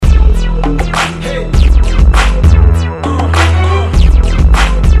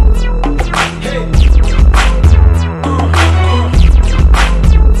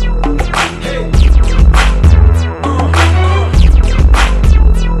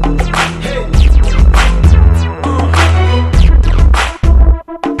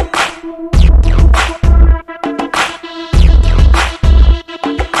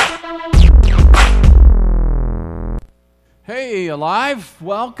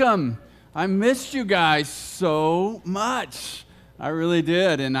Welcome. I missed you guys so much. I really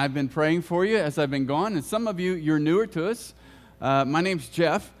did, and I've been praying for you as I've been gone. And some of you, you're newer to us. My name's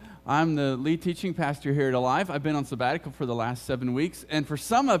Jeff. I'm the lead teaching pastor here at Alive. I've been on sabbatical for the last 7 weeks. And for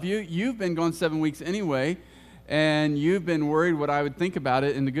some of you, you've been gone 7 weeks anyway, and you've been worried what I would think about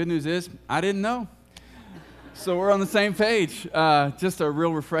it. And the good news is, I didn't know. So we're on the same page. Just a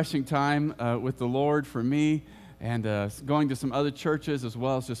real refreshing time with the Lord for me, and going to some other churches as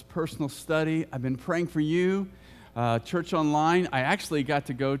well as just personal study. I've been praying for you. Church Online, I actually got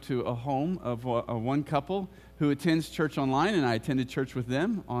to go to a home of one couple who attends Church Online, and I attended church with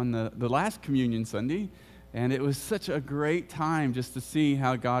them on the last Communion Sunday. And it was such a great time just to see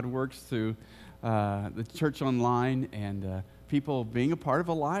how God works through the Church Online and people being a part of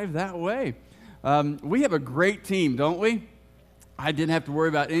Alive that way. We have a great team, don't we? I didn't have to worry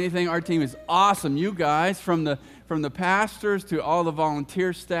about anything. Our team is awesome. You guys, from the pastors to all the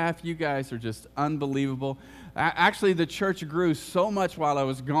volunteer staff, you guys are just unbelievable. Actually, the church grew so much while I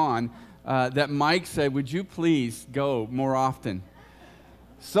was gone that Mike said, would you please go more often?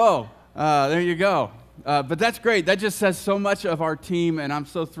 So, there you go. But that's great. That just says so much of our team, and I'm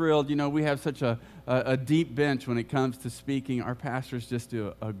so thrilled. You know, we have such a deep bench when it comes to speaking. Our pastors just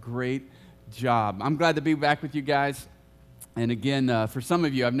do a great job. I'm glad to be back with you guys. And again, for some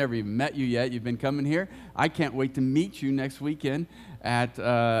of you, I've never even met you yet. You've been coming here. I can't wait to meet you next weekend at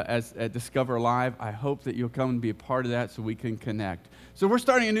Discover Live. I hope that you'll come and be a part of that so we can connect. So we're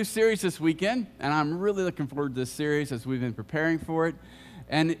starting a new series this weekend, and I'm really looking forward to this series as we've been preparing for it.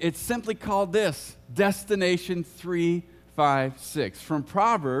 And it's simply called this, Destination 356, from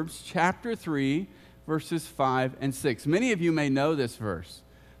Proverbs chapter 3, verses 5 and 6. Many of you may know this verse,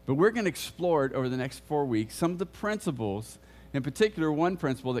 but we're going to explore it over the next 4 weeks, some of the principles, in particular one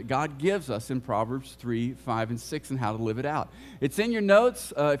principle that God gives us in Proverbs 3, 5, and 6, and how to live it out. It's in your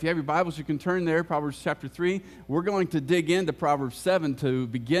notes. If you have your Bibles, you can turn there, Proverbs chapter 3. We're going to dig into Proverbs 7 to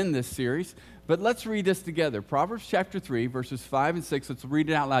begin this series, but let's read this together. Proverbs chapter 3, verses 5 and 6. Let's read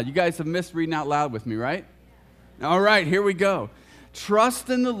it out loud. You guys have missed reading out loud with me, right? All right, here we go. Trust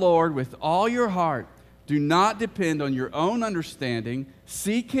in the Lord with all your heart. Do not depend on your own understanding.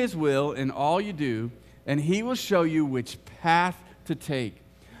 Seek His will in all you do, and He will show you which path to take.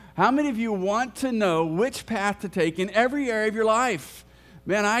 How many of you want to know which path to take in every area of your life?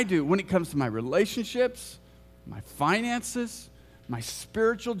 Man, I do. When it comes to my relationships, my finances, my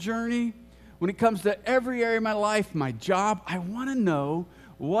spiritual journey, when it comes to every area of my life, my job, I want to know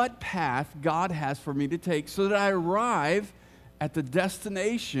what path God has for me to take so that I arrive at the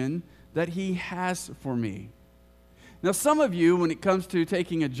destination that He has for me. Now, some of you, when it comes to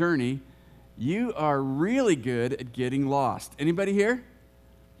taking a journey, you are really good at getting lost. Anybody here?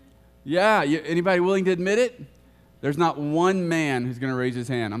 Yeah, anybody willing to admit it? There's not one man who's going to raise his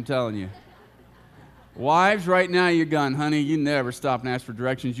hand, I'm telling you. Wives, right now you're gone. Honey, you never stop and ask for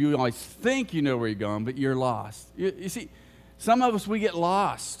directions. You always think you know where you're going, but you're lost. You see, some of us, we get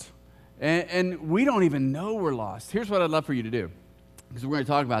lost, and we don't even know we're lost. Here's what I'd love for you to do, because we're going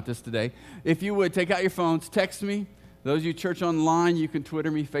to talk about this today. If you would, take out your phones, text me. Those of you Church Online, you can Twitter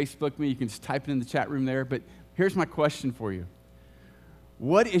me, Facebook me. You can just type it in the chat room there. But here's my question for you.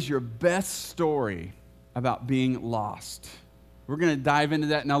 What is your best story about being lost? We're going to dive into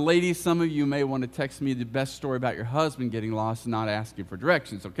that. Now, ladies, some of you may want to text me the best story about your husband getting lost and not asking for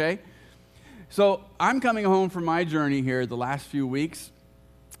directions, okay? So I'm coming home from my journey here the last few weeks.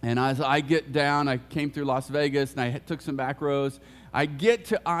 And as I get down, I came through Las Vegas, and I took some back roads. I get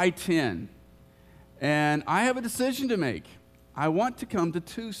to I-10, and I have a decision to make. I want to come to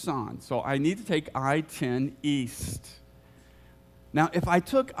Tucson, so I need to take I-10 east. Now, if I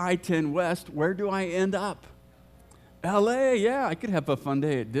took I-10 west, where do I end up? LA, yeah, I could have a fun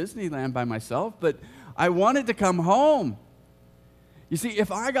day at Disneyland by myself, but I wanted to come home. You see,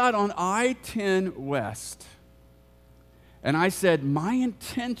 if I got on I-10 west, and I said, my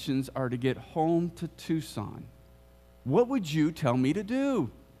intentions are to get home to Tucson, what would you tell me to do?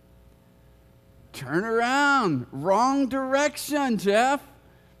 Turn around. Wrong direction, Jeff.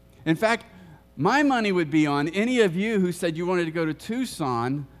 In fact, my money would be on any of you who said you wanted to go to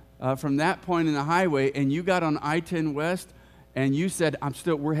Tucson from that point in the highway, and you got on I-10 West, and you said,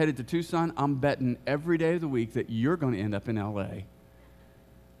 we're headed to Tucson. I'm betting every day of the week that you're going to end up in LA.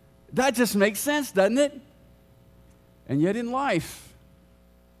 That just makes sense, doesn't it? And yet in life,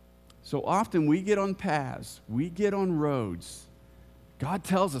 so often we get on paths, we get on roads. God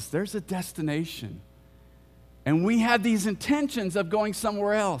tells us there's a destination. And we have these intentions of going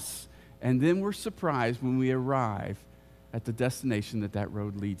somewhere else. And then we're surprised when we arrive at the destination that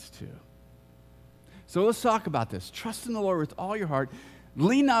road leads to. So let's talk about this. Trust in the Lord with all your heart.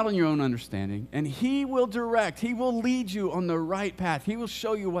 Lean not on your own understanding, and He will direct. He will lead you on the right path. He will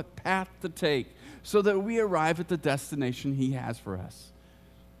show you what path to take so that we arrive at the destination He has for us.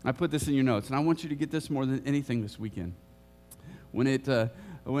 I put this in your notes, and I want you to get this more than anything this weekend. Let's talk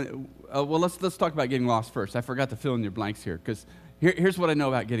about getting lost first. I forgot to fill in your blanks here, because here's what I know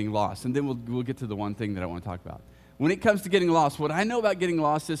about getting lost, and then we'll get to the one thing that I want to talk about. When it comes to getting lost, what I know about getting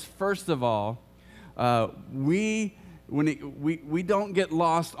lost is, first of all, we don't get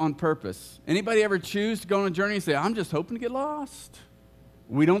lost on purpose. Anybody ever choose to go on a journey and say, I'm just hoping to get lost?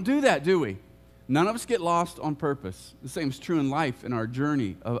 We don't do that, do we? None of us get lost on purpose. The same is true in life, in our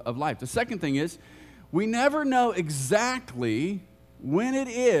journey of life. The second thing is, we never know exactly when it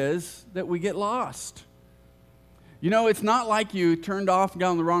is that we get lost. You know, it's not like you turned off and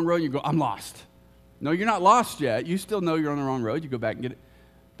got on the wrong road and you go, I'm lost. No, you're not lost yet. You still know you're on the wrong road. You go back and get it.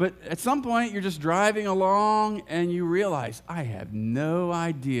 But at some point, you're just driving along and you realize, I have no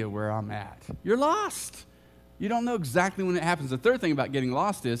idea where I'm at. You're lost. You don't know exactly when it happens. The third thing about getting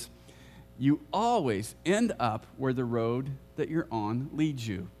lost is you always end up where the road that you're on leads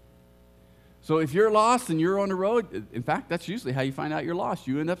you. So if you're lost and you're on the road, in fact, that's usually how you find out you're lost.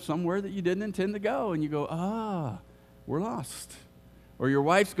 You end up somewhere that you didn't intend to go, and you go, we're lost. Or your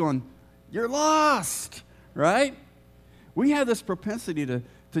wife's going, you're lost, right? We have this propensity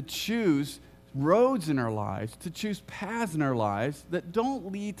to choose roads in our lives, to choose paths in our lives that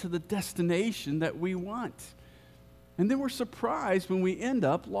don't lead to the destination that we want. And then we're surprised when we end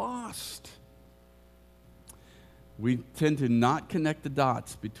up lost. We tend to not connect the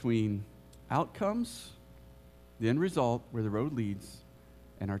dots between outcomes, the end result, where the road leads,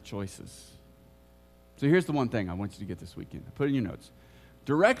 and our choices. So here's the one thing I want you to get this weekend. I put it in your notes.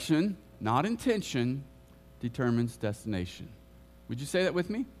 Direction, not intention, determines destination. Would you say that with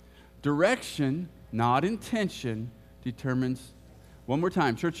me? Direction, not intention, determines. One more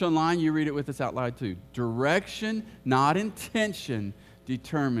time. Church Online, you read it with us out loud too. Direction, not intention,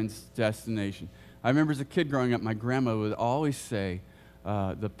 determines destination. I remember as a kid growing up, my grandma would always say,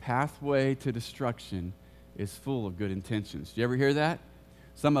 the pathway to destruction is full of good intentions. Do you ever hear that?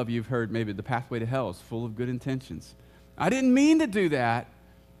 Some of you have heard maybe the pathway to hell is full of good intentions. I didn't mean to do that.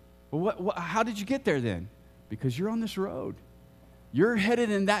 Well, how did you get there then? Because you're on this road. You're headed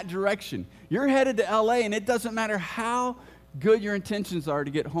in that direction. You're headed to L.A., and it doesn't matter how good your intentions are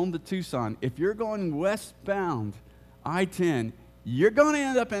to get home to Tucson. If you're going westbound, I-10, you're going to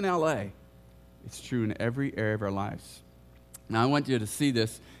end up in L.A. It's true in every area of our lives. Now, I want you to see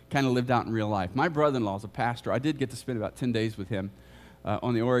this kind of lived out in real life. My brother-in-law is a pastor. I did get to spend about 10 days with him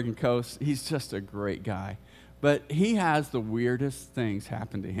on the Oregon coast. He's just a great guy. But he has the weirdest things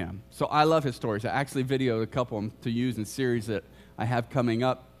happen to him. So I love his stories. I actually videoed a couple of them to use in series that I have coming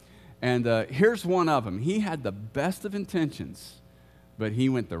up. And here's one of them. He had the best of intentions, but he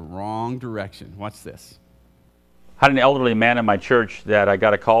went the wrong direction. Watch this. I had an elderly man in my church that I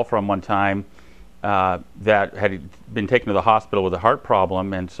got a call from one time that had been taken to the hospital with a heart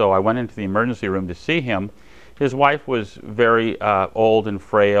problem, and so I went into the emergency room to see him. His wife was very old and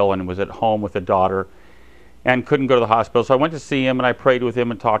frail and was at home with a daughter and couldn't go to the hospital, so I went to see him and I prayed with him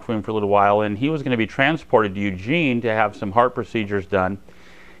and talked to him for a little while, and he was going to be transported to Eugene to have some heart procedures done,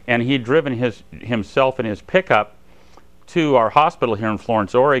 and he'd driven himself in his pickup to our hospital here in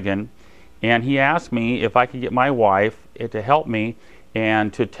Florence, Oregon, and he asked me if I could get my wife to help me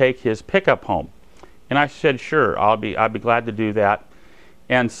and to take his pickup home. And I said, sure, I'd be glad to do that.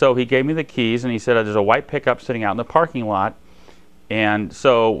 And so he gave me the keys and he said, there's a white pickup sitting out in the parking lot. And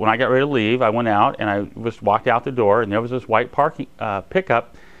so when I got ready to leave, I went out and I just walked out the door, and there was this white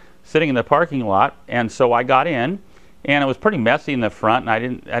pickup sitting in the parking lot. And so I got in, and it was pretty messy in the front,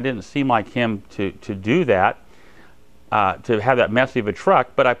 and I didn't seem like him to do that, to have that messy of a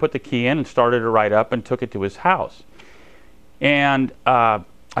truck. But I put the key in and started it right up and took it to his house. And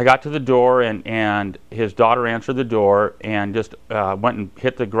I got to the door, and his daughter answered the door and just went and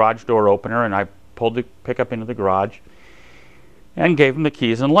hit the garage door opener, and I pulled the pickup into the garage and gave him the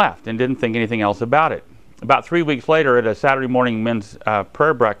keys and left and didn't think anything else about it. About 3 weeks later, at a Saturday morning men's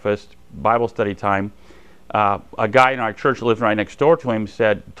prayer breakfast, Bible study time, a guy in our church that lived right next door to him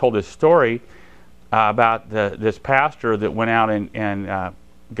told his story about this pastor that went out and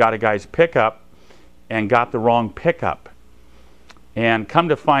got a guy's pickup and got the wrong pickup. And come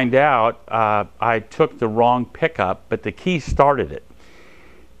to find out, I took the wrong pickup, but the key started it.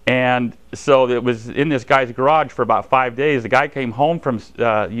 And so it was in this guy's garage for about 5 days. The guy came home from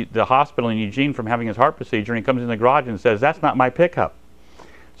the hospital in Eugene from having his heart procedure, and he comes in the garage and says, that's not my pickup.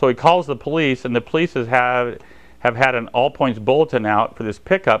 So he calls the police, and the police have had an all-points bulletin out for this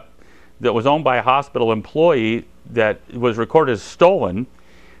pickup that was owned by a hospital employee that was recorded as stolen.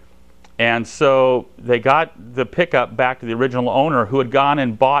 And so they got the pickup back to the original owner, who had gone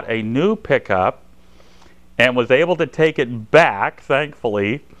and bought a new pickup and was able to take it back,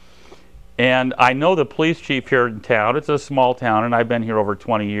 thankfully. And I know the police chief here in town. It's a small town, and I've been here over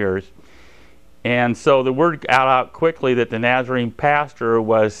 20 years. And so the word got out quickly that the Nazarene pastor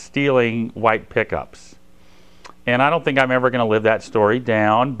was stealing white pickups. And I don't think I'm ever going to live that story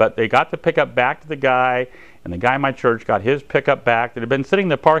down, but they got the pickup back to the guy, and the guy in my church got his pickup back that had been sitting in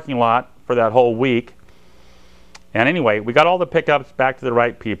the parking lot for that whole week. And anyway, we got all the pickups back to the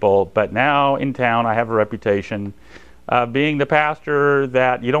right people, but now in town I have a reputation of being the pastor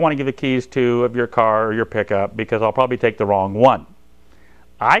that you don't want to give the keys to of your car or your pickup, because I'll probably take the wrong one.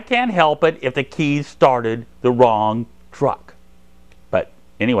 I can't help it if the keys started the wrong truck. But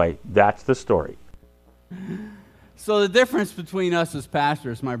anyway, that's the story. So the difference between us as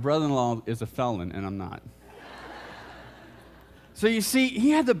pastors, my brother-in-law is a felon, and I'm not. So you see, he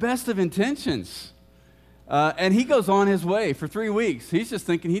had the best of intentions. And he goes on his way for 3 weeks. He's just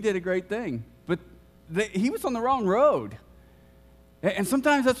thinking he did a great thing. But he was on the wrong road. And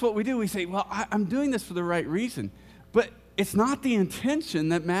sometimes that's what we do. We say, well, I'm doing this for the right reason. But it's not the intention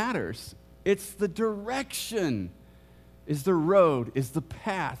that matters. It's the direction, is the road, is the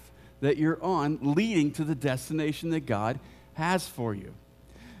path that you're on leading to the destination that God has for you.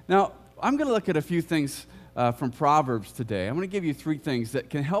 Now, I'm going to look at a few things from Proverbs today. I'm going to give you 3 things that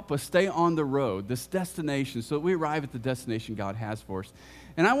can help us stay on the road, this destination, so that we arrive at the destination God has for us.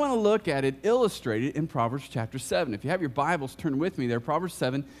 And I want to look at it illustrated in Proverbs chapter 7. If you have your Bibles, turn with me there, Proverbs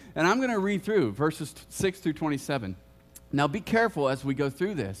 7, and I'm going to read through verses 6 through 27. Now, be careful as we go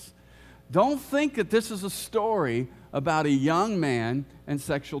through this. Don't think that this is a story about a young man and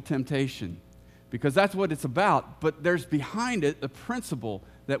sexual temptation, because that's what it's about, but there's behind it a principle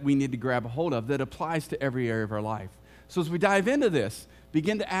that we need to grab a hold of that applies to every area of our life. So as we dive into this,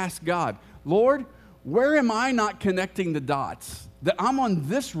 begin to ask God, Lord, where am I not connecting the dots? That I'm on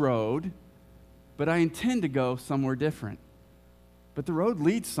this road, but I intend to go somewhere different. But the road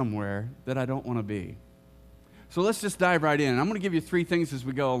leads somewhere that I don't want to be. So let's just dive right in. I'm going to give you 3 things as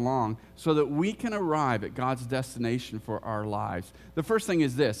we go along so that we can arrive at God's destination for our lives. The first thing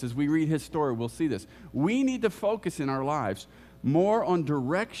is this. As we read his story, we'll see this. We need to focus in our lives more on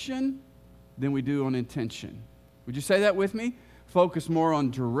direction than we do on intention. Would you say that with me? Focus more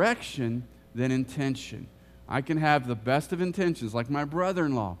on direction than intention. I can have the best of intentions, like my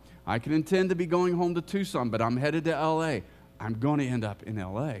brother-in-law. I can intend to be going home to Tucson, but I'm headed to L.A. I'm going to end up in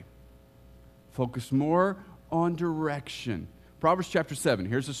L.A. Focus more on direction. Proverbs chapter 7,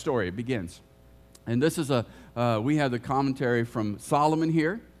 here's the story. It begins. And this is we have the commentary from Solomon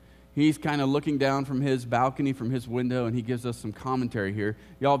here. He's kind of looking down from his balcony, from his window, and he gives us some commentary here.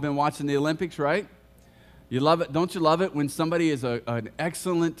 Y'all been watching the Olympics, right? You love it. Don't you love it when somebody is an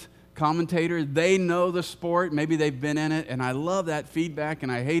excellent commentator? They know the sport. Maybe they've been in it, and I love that feedback,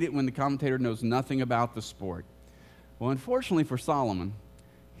 and I hate it when the commentator knows nothing about the sport. Well, unfortunately for Solomon,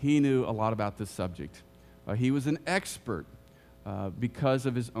 he knew a lot about this subject. He was an expert because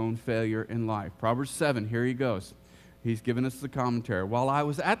of his own failure in life. Proverbs 7, here he goes. He's given us the commentary. While I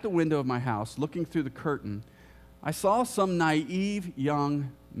was at the window of my house looking through the curtain, I saw some naive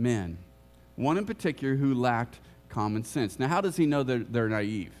young men, one in particular who lacked common sense. Now, how does he know that they're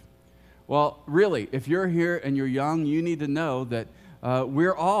naive? Well, really, if you're here and you're young, you need to know that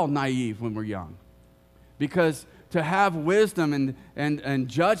we're all naive when we're young. Because to have wisdom and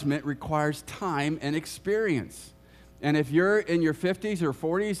judgment requires time and experience. And if you're in your 50s or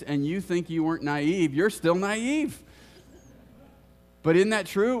 40s and you think you weren't naive, you're still naive. But isn't that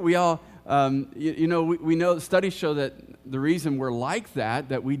true? We all, we know studies show that the reason we're like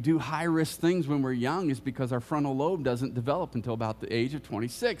that we do high-risk things when we're young is because our frontal lobe doesn't develop until about the age of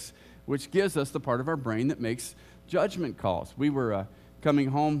 26, which gives us the part of our brain that makes judgment calls. We were coming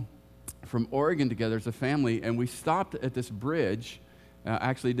home from Oregon together as a family, and we stopped at this bridge.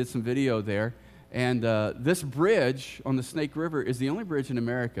 Actually did some video there. And this bridge on the Snake River is the only bridge in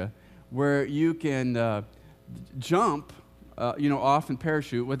America where you can jump, off and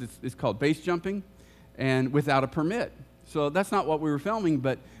parachute, what it's called base jumping, and without a permit. So that's not what we were filming,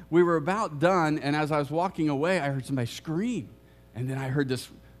 but we were about done, and as I was walking away, I heard somebody scream, and then I heard this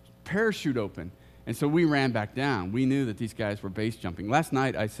parachute open. And so we ran back down. We knew that these guys were base jumping. Last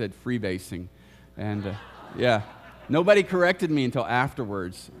night I said free basing, and nobody corrected me until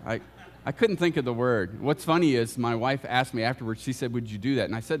afterwards. I couldn't think of the word. What's funny is my wife asked me afterwards, she said, would you do that?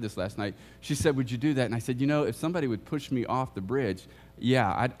 And I said this last night. She said, would you do that? And I said, if somebody would push me off the bridge,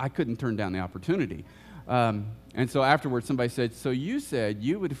 I couldn't turn down the opportunity. And so afterwards somebody said, so you said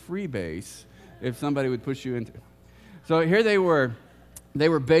you would free base if somebody would push you into... So here they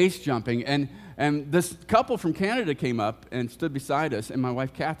were base jumping, and this couple from Canada came up and stood beside us, and my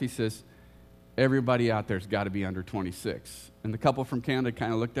wife Kathy says, everybody out there's got to be under 26. And the couple from Canada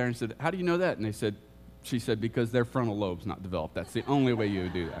kind of looked at her and said, how do you know that? And she said, because their frontal lobe's not developed. That's the only way you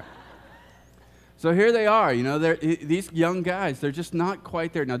would do that. So here they are, these young guys, they're just not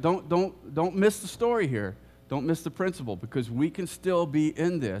quite there. Now don't miss the story here. Don't miss the principle, because we can still be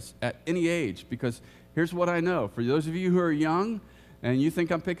in this at any age. Because here's what I know. For those of you who are young and you think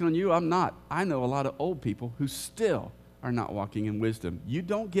I'm picking on you, I'm not. I know a lot of old people who still are not walking in wisdom. You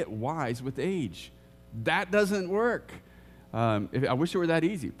don't get wise with age. That doesn't work. I wish it were that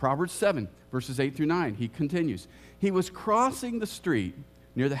easy. Proverbs 7, verses 8 through 9, he continues. He was crossing the street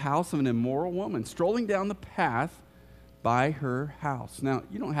near the house of an immoral woman, strolling down the path by her house. Now,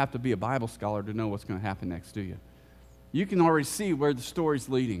 you don't have to be a Bible scholar to know what's going to happen next, do you? You can already see where the story's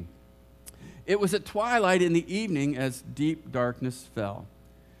leading. It was at twilight in the evening as deep darkness fell.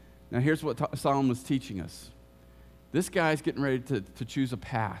 Now, here's what Solomon was teaching us. This guy's getting ready to choose a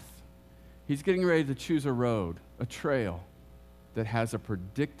path. He's getting ready to choose a road, a trail that has a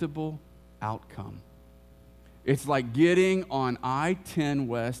predictable outcome. It's like getting on I-10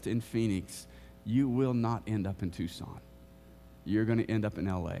 West in Phoenix. You will not end up in Tucson. You're going to end up in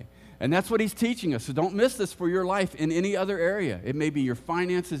LA. And that's what he's teaching us. So don't miss this for your life in any other area. It may be your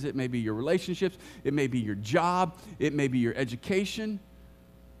finances. It may be your relationships. It may be your job. It may be your education.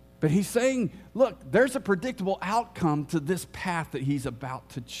 But he's saying, look, there's a predictable outcome to this path that he's about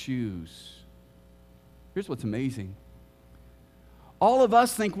to choose. Here's what's amazing. All of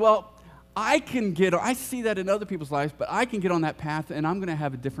us think, well, I see that in other people's lives, but I can get on that path and I'm going to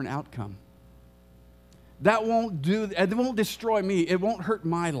have a different outcome. It won't destroy me. It won't hurt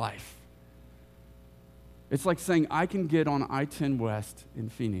my life. It's like saying I can get on I-10 West in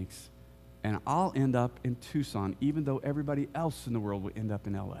Phoenix and I'll end up in Tucson, even though everybody else in the world will end up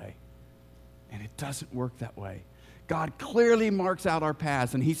in LA. And it doesn't work that way. God clearly marks out our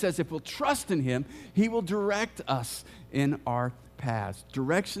paths, and he says if we'll trust in him, he will direct us in our paths.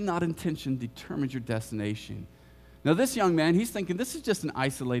 Direction, not intention, determines your destination. Now, this young man, he's thinking this is just an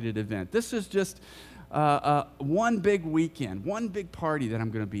isolated event. This is just one big weekend, one big party that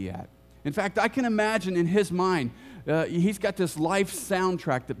I'm going to be at. In fact, I can imagine in his mind, he's got this life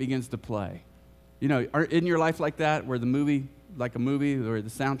soundtrack that begins to play. In your life like that, where like a movie, where the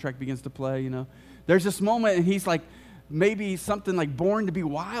soundtrack begins to play, There's this moment, and he's like, maybe something like Born to be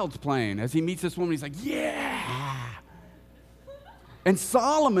Wild's playing. As he meets this woman, he's like, yeah! And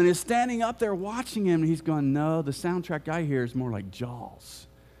Solomon is standing up there watching him, and he's going, no, the soundtrack I hear is more like Jaws.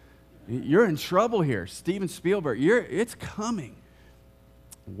 You're in trouble here, Steven Spielberg. It's coming.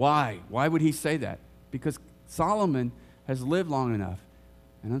 Why? Why would he say that? Because Solomon has lived long enough,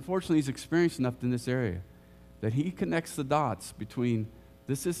 and unfortunately he's experienced enough in this area, that he connects the dots between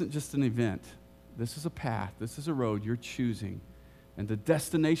this isn't just an event. This is a path. This is a road you're choosing. And the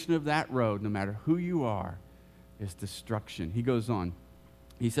destination of that road, no matter who you are, is destruction. He goes on.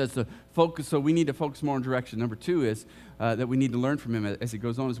 He says so we need to focus more on direction. Number 2 is that we need to learn from him as he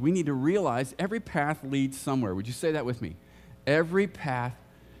goes on, is we need to realize every path leads somewhere. Would you say that with me? Every path.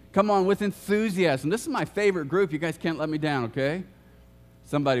 Come on, with enthusiasm. This is my favorite group. You guys can't let me down, okay?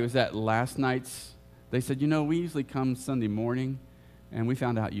 Somebody was at last night's. They said, we usually come Sunday morning, and we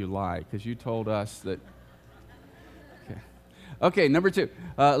found out you lied because you told us that. Okay, number 2.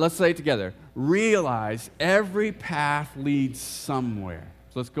 Let's say it together. Realize every path leads somewhere.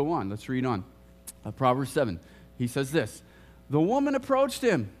 So let's go on. Let's read on. Proverbs 7. He says this. The woman approached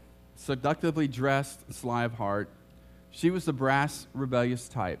him, seductively dressed, sly of heart. She was the brass, rebellious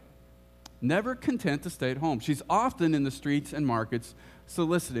type, never content to stay at home. She's often in the streets and markets,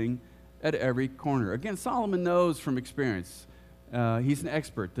 soliciting at every corner. Again, Solomon knows from experience, he's an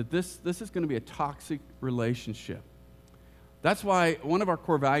expert, that this is going to be a toxic relationship. That's why one of our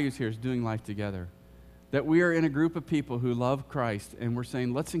core values here is doing life together. That we are in a group of people who love Christ, and we're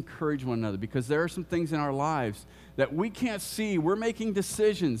saying, let's encourage one another, because there are some things in our lives that we can't see. We're making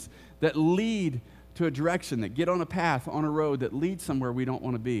decisions that lead to a direction, that get on a path, on a road that leads somewhere we don't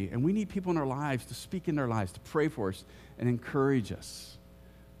want to be. And we need people in our lives to speak in their lives, to pray for us and encourage us.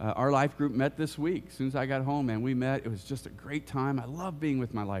 Our life group met this week. As soon as I got home, man, we met. It was just a great time. I love being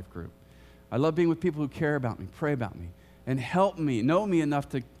with my life group. I love being with people who care about me, pray about me, and help me, know me enough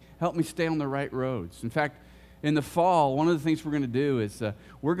to help me stay on the right roads. In fact, in the fall, one of the things we're going to do is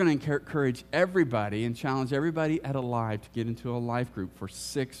we're going to encourage everybody and challenge everybody at Alive to get into a life group for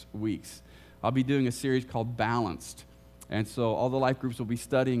 6 weeks. I'll be doing a series called Balanced. And so all the life groups will be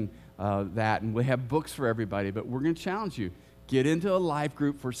studying that, and we have books for everybody. But we're going to challenge you. Get into a life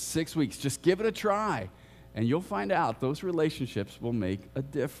group for 6 weeks. Just give it a try. And you'll find out those relationships will make a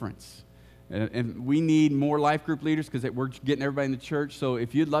difference. And we need more life group leaders because we're getting everybody in the church. So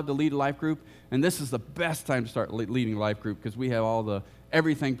if you'd love to lead a life group, and this is the best time to start leading a life group because we have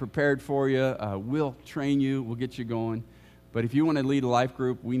everything prepared for you. We'll train you. We'll get you going. But if you want to lead a life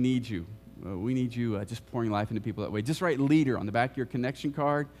group, we need you. We need you just pouring life into people that way. Just write leader on the back of your connection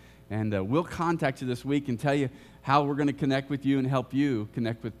card, and we'll contact you this week and tell you how we're going to connect with you and help you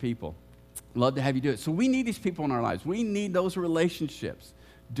connect with people. Love to have you do it. So we need these people in our lives. We need those relationships,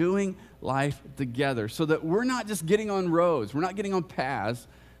 doing life together so that we're not just getting on roads, we're not getting on paths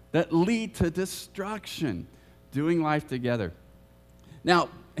that lead to destruction, doing life together. Now,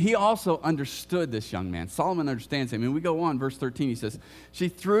 he also understood this young man. Solomon understands him. And we go on, verse 13, he says, she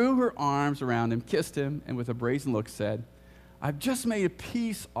threw her arms around him, kissed him, and with a brazen look said, I've just made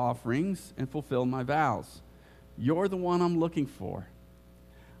peace offerings and fulfilled my vows. You're the one I'm looking for.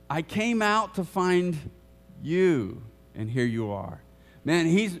 I came out to find you, and here you are.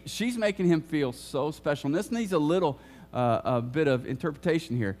 Man, she's making him feel so special. And this needs a bit of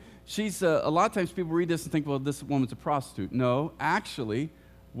interpretation here. A lot of times people read this and think, well, this woman's a prostitute. No, actually,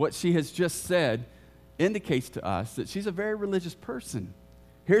 what she has just said indicates to us that she's a very religious person.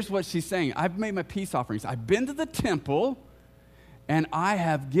 Here's what she's saying. I've made my peace offerings. I've been to the temple, and I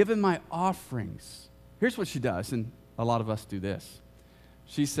have given my offerings. Here's what she does, and a lot of us do this.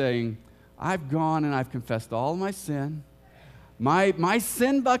 She's saying, I've gone and I've confessed all my sin. My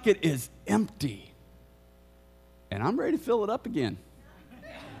sin bucket is empty, and I'm ready to fill it up again.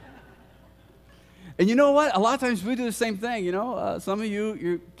 And you know what? A lot of times we do the same thing. Some of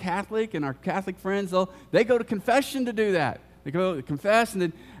you're Catholic, and our Catholic friends, they go to confession to do that. They go to confess,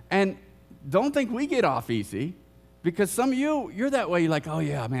 and don't think we get off easy. Because some of you're that way. You're like, oh,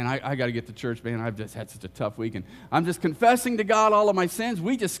 yeah, man, I got to get to church, man. I've just had such a tough week. And I'm just confessing to God all of my sins.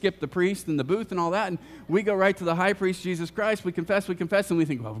 We just skip the priest and the booth and all that. And we go right to the high priest, Jesus Christ. We confess. And we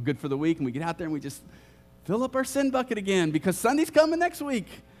think, well, we're good for the week. And we get out there and we just fill up our sin bucket again because Sunday's coming next week.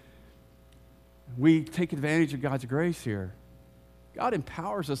 We take advantage of God's grace here. God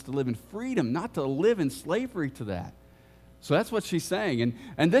empowers us to live in freedom, not to live in slavery to that. So that's what she's saying.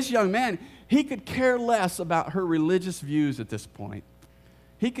 And this young man, he could care less about her religious views at this point.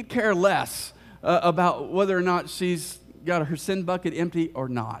 He could care less about whether or not she's got her sin bucket empty or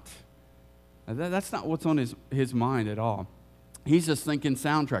not. That's not what's on his mind at all. He's just thinking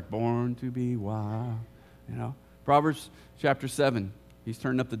soundtrack, born to be wild. Proverbs chapter 7, he's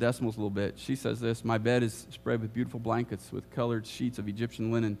turning up the decimals a little bit. She says this, my bed is spread with beautiful blankets with colored sheets of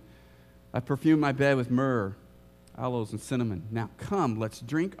Egyptian linen. I perfume my bed with myrrh, aloes and cinnamon. Now come, let's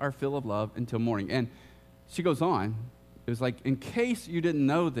drink our fill of love until morning. And she goes on. It was like, in case you didn't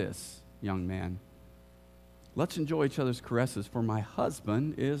know this, young man, let's enjoy each other's caresses, for my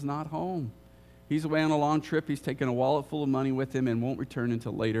husband is not home. He's away on a long trip. He's taken a wallet full of money with him and won't return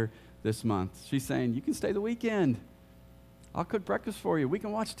until later this month. She's saying, you can stay the weekend. I'll cook breakfast for you. We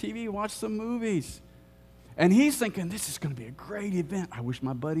can watch TV, watch some movies. And he's thinking, this is going to be a great event. I wish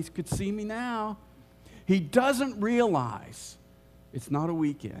my buddies could see me now. He doesn't realize it's not a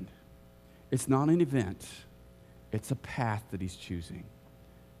weekend. It's not an event. It's a path that he's choosing.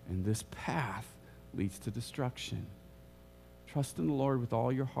 And this path leads to destruction. Trust in the Lord with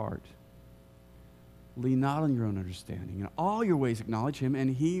all your heart. Lean not on your own understanding. In all your ways acknowledge him,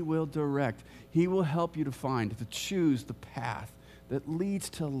 and he will direct. He will help you to choose the path that leads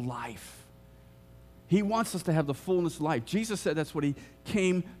to life. He wants us to have the fullness of life. Jesus said that's what he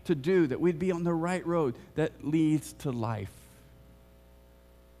came to do, that we'd be on the right road that leads to life.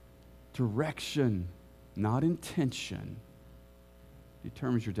 Direction, not intention,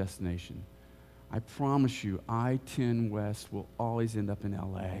 determines your destination. I promise you, I-10 West will always end up in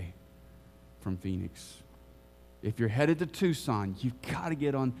L.A. from Phoenix. If you're headed to Tucson, you've got to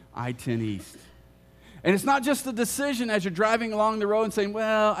get on I-10 East. And it's not just a decision as you're driving along the road and saying,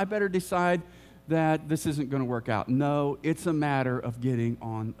 well, I better decide that this isn't going to work out. No, it's a matter of getting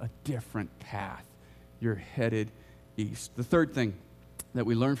on a different path. You're headed east. The third thing that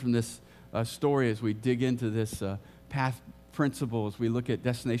we learn from this story as we dig into this path principle, as we look at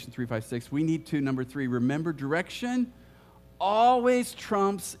Destination 356, we need to, number 3, remember direction always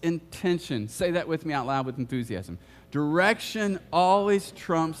trumps intention. Say that with me out loud with enthusiasm. Direction always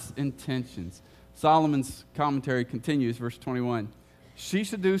trumps intentions. Solomon's commentary continues, verse 21. She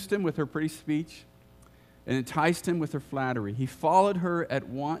seduced him with her pretty speech and enticed him with her flattery. He followed her at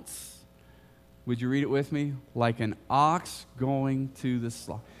once. Would you read it with me? Like an ox going to the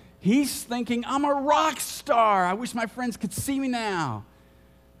slaughter. He's thinking, I'm a rock star. I wish my friends could see me now.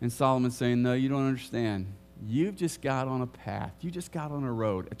 And Solomon's saying, no, you don't understand. You've just got on a path. You just got on a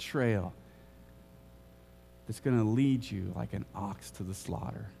road, a trail. it's going to lead you like an ox to the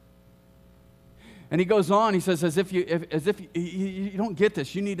slaughter. And he goes on, he says, as if you don't get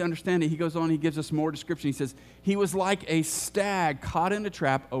this, you need to understand it. He goes on, he gives us more description. He says, he was like a stag caught in a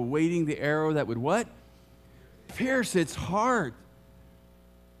trap, awaiting the arrow that would what? Pierce its heart.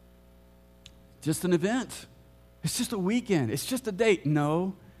 Just an event. It's just a weekend. It's just a date.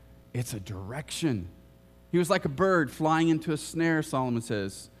 No, it's a direction. He was like a bird flying into a snare, Solomon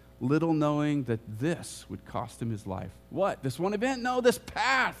says, little knowing that this would cost him his life. What? This one event? No, this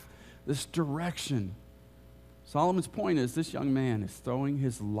path, this direction. Solomon's point is this young man is throwing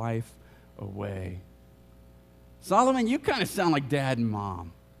his life away. Solomon, you kind of sound like dad and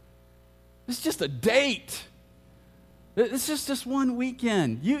mom. It's just a date. It's just this one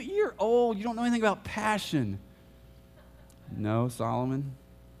weekend. You're old. You don't know anything about passion. No, Solomon.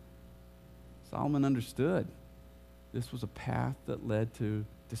 Solomon understood. This was a path that led to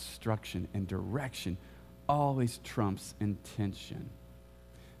destruction, and direction always trumps intention.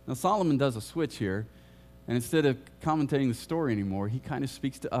 Now, Solomon does a switch here, and instead of commentating the story anymore, he kind of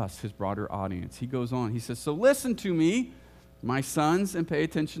speaks to us, his broader audience. He goes on. He says, so listen to me, my sons, and pay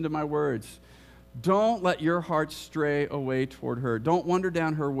attention to my words. Don't let your heart stray away toward her. Don't wander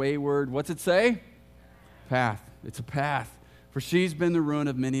down her wayward, what's it say? Path. It's a path. For she's been the ruin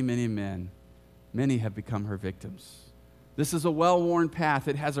of many, many men. Many have become her victims. This is a well-worn path.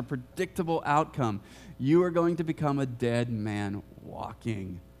 It has a predictable outcome. You are going to become a dead man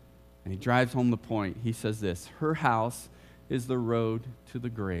walking. And he drives home the point. He says this, her house is the road to the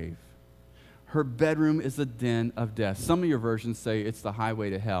grave. Her bedroom is a den of death. Some of your versions say it's the highway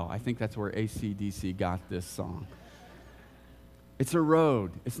to hell. I think that's where AC/DC got this song. It's a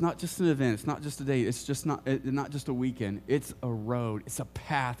road. It's not just an event. It's not just a date. It's just not just a weekend. It's a road. It's a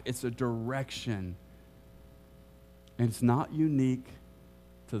path. It's a direction. And it's not unique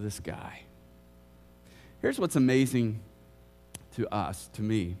to this guy. Here's what's amazing to us, to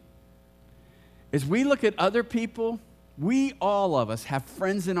me, is we look at other people. We, all of us, have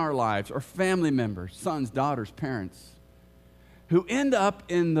friends in our lives or family members, sons, daughters, parents, who end up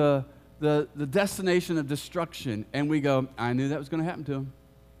in the destination of destruction, and we go, I knew that was going to happen to him.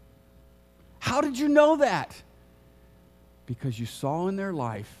 How did you know that? Because you saw in their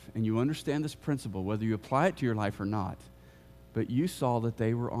life, and you understand this principle, whether you apply it to your life or not, but you saw that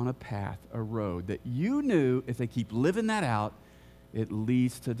they were on a path, a road, that you knew if they keep living that out, it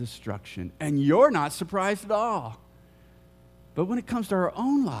leads to destruction. And you're not surprised at all. But when it comes to our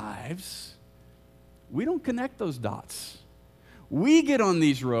own lives, we don't connect those dots. We get on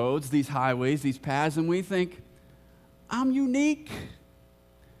these roads, these highways, these paths, and we think, I'm unique.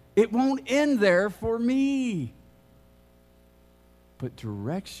 It won't end there for me. But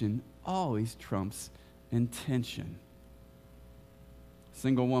direction always trumps intention.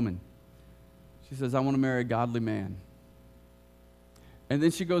 Single woman. She says, I want to marry a godly man. And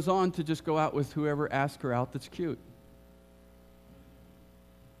then she goes on to just go out with whoever asks her out that's cute.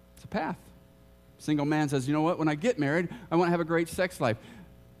 It's a path. Single man says, you know what, when I get married, I want to have a great sex life.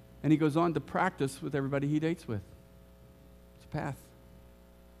 And he goes on to practice with everybody he dates with. It's a path.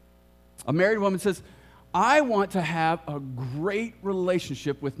 A married woman says, I want to have a great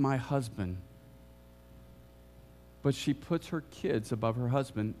relationship with my husband. But she puts her kids above her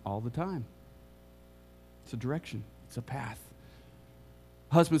husband all the time. It's a direction. It's a path.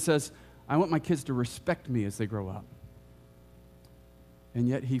 Husband says, I want my kids to respect me as they grow up. And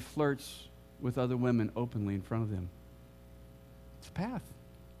yet he flirts with other women openly in front of them. It's a path.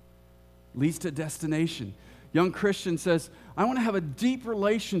 Leads to destination. Young Christian says, I want to have a deep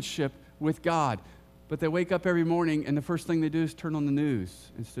relationship with God. But they wake up every morning and the first thing they do is turn on the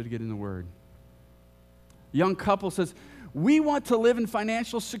news instead of getting the Word. Young couple says, we want to live in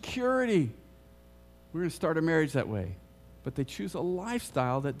financial security. We're going to start a marriage that way. But they choose a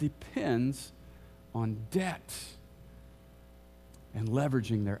lifestyle that depends on debt and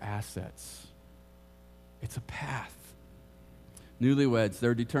leveraging their assets. It's a path. Newlyweds,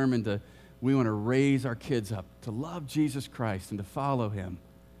 they're determined we want to raise our kids up to love Jesus Christ and to follow Him.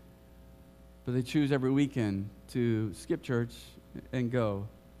 But they choose every weekend to skip church and go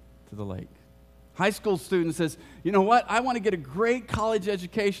to the lake. High school student says, you know what? I want to get a great college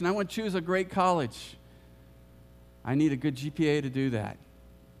education. I want to choose a great college. I need a good GPA to do that.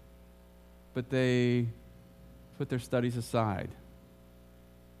 But they put their studies aside.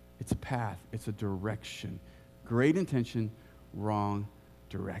 It's a path. It's a direction. Great intention, wrong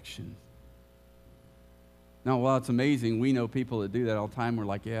direction. Now, while it's amazing, we know people that do that all the time. We're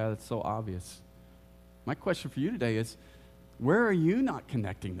like, yeah, that's so obvious. My question for you today is, where are you not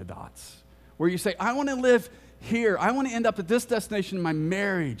connecting the dots? Where you say, I want to live here. I want to end up at this destination in my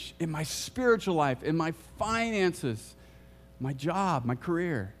marriage, in my spiritual life, in my finances, my job, my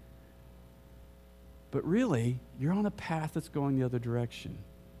career. But really, you're on a path that's going the other direction.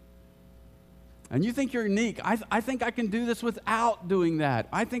 And you think you're unique. I think I can do this without doing that.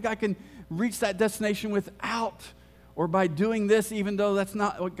 I think I can reach that destination without or by doing this, even though that's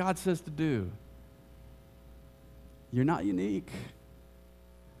not what God says to do. You're not unique.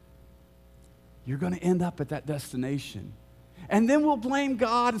 You're going to end up at that destination. And then we'll blame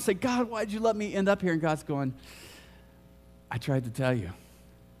God and say, God, why'd you let me end up here? And God's going, I tried to tell you.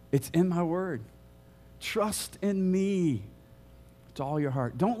 It's in my word. Trust in me with all your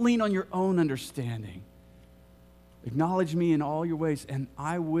heart. Don't lean on your own understanding. Acknowledge me in all your ways, and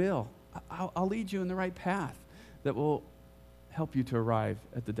I will. I'll lead you in the right path that will help you to arrive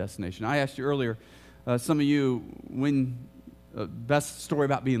at the destination. I asked you earlier, some of you, best story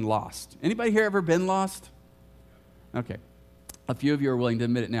about being lost. Anybody here ever been lost? Okay. A few of you are willing to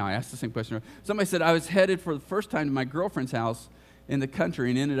admit it now. I asked the same question earlier. Somebody said, I was headed for the first time to my girlfriend's house in the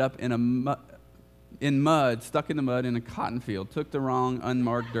country and ended up in mud, stuck in the mud in a cotton field. Took the wrong,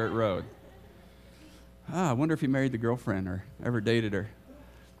 unmarked dirt road. I wonder if he married the girlfriend or ever dated her.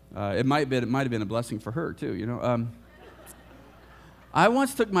 It might have been a blessing for her, too, you know. I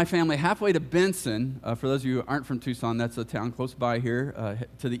once took my family halfway to Benson. For those of you who aren't from Tucson, that's a town close by here,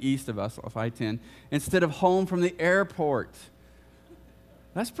 to the east of us, off I-10, instead of home from the airport.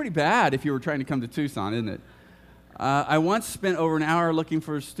 That's pretty bad if you were trying to come to Tucson, isn't it? I once spent over an hour looking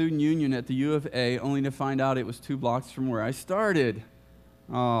for a student union at the U of A, only to find out it was 2 blocks from where I started.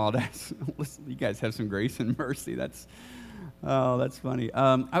 Oh, listen, you guys have some grace and mercy. That's funny.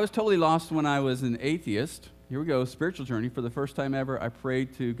 I was totally lost when I was an atheist. Here we go, spiritual journey. For the first time ever, I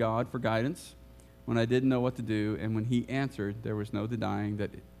prayed to God for guidance when I didn't know what to do, and when he answered, there was no denying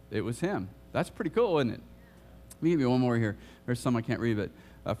that it was him. That's pretty cool, isn't it? Let me give you one more here. There's some I can't read,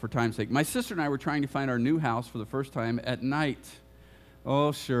 but for time's sake. My sister and I were trying to find our new house for the first time at night.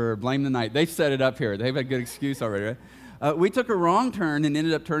 Oh, sure, blame the night. They set it up here. They've had a good excuse already, right? We took a wrong turn and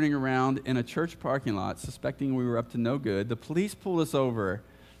ended up turning around in a church parking lot, suspecting we were up to no good. The police pulled us over.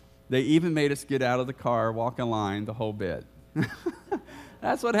 They even made us get out of the car, walk a line, the whole bit.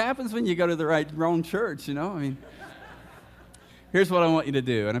 That's what happens when you go to the wrong church, you know? I mean, here's what I want you to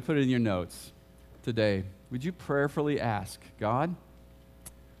do, and I put it in your notes today. Would you prayerfully ask, God,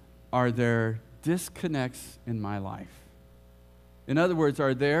 are there disconnects in my life? In other words,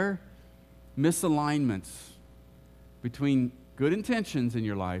 are there misalignments between good intentions in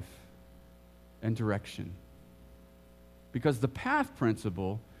your life and direction? Because the path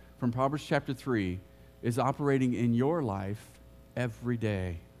principle from Proverbs chapter 3 is operating in your life every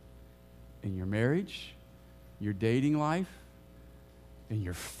day. In your marriage, your dating life, in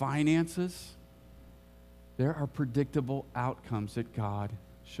your finances. There are predictable outcomes that God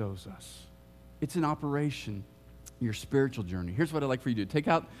shows us. It's an operation, your spiritual journey. Here's what I'd like for you to do. Take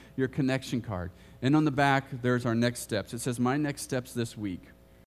out your connection card. And on the back, there's our next steps. It says, my next steps this week.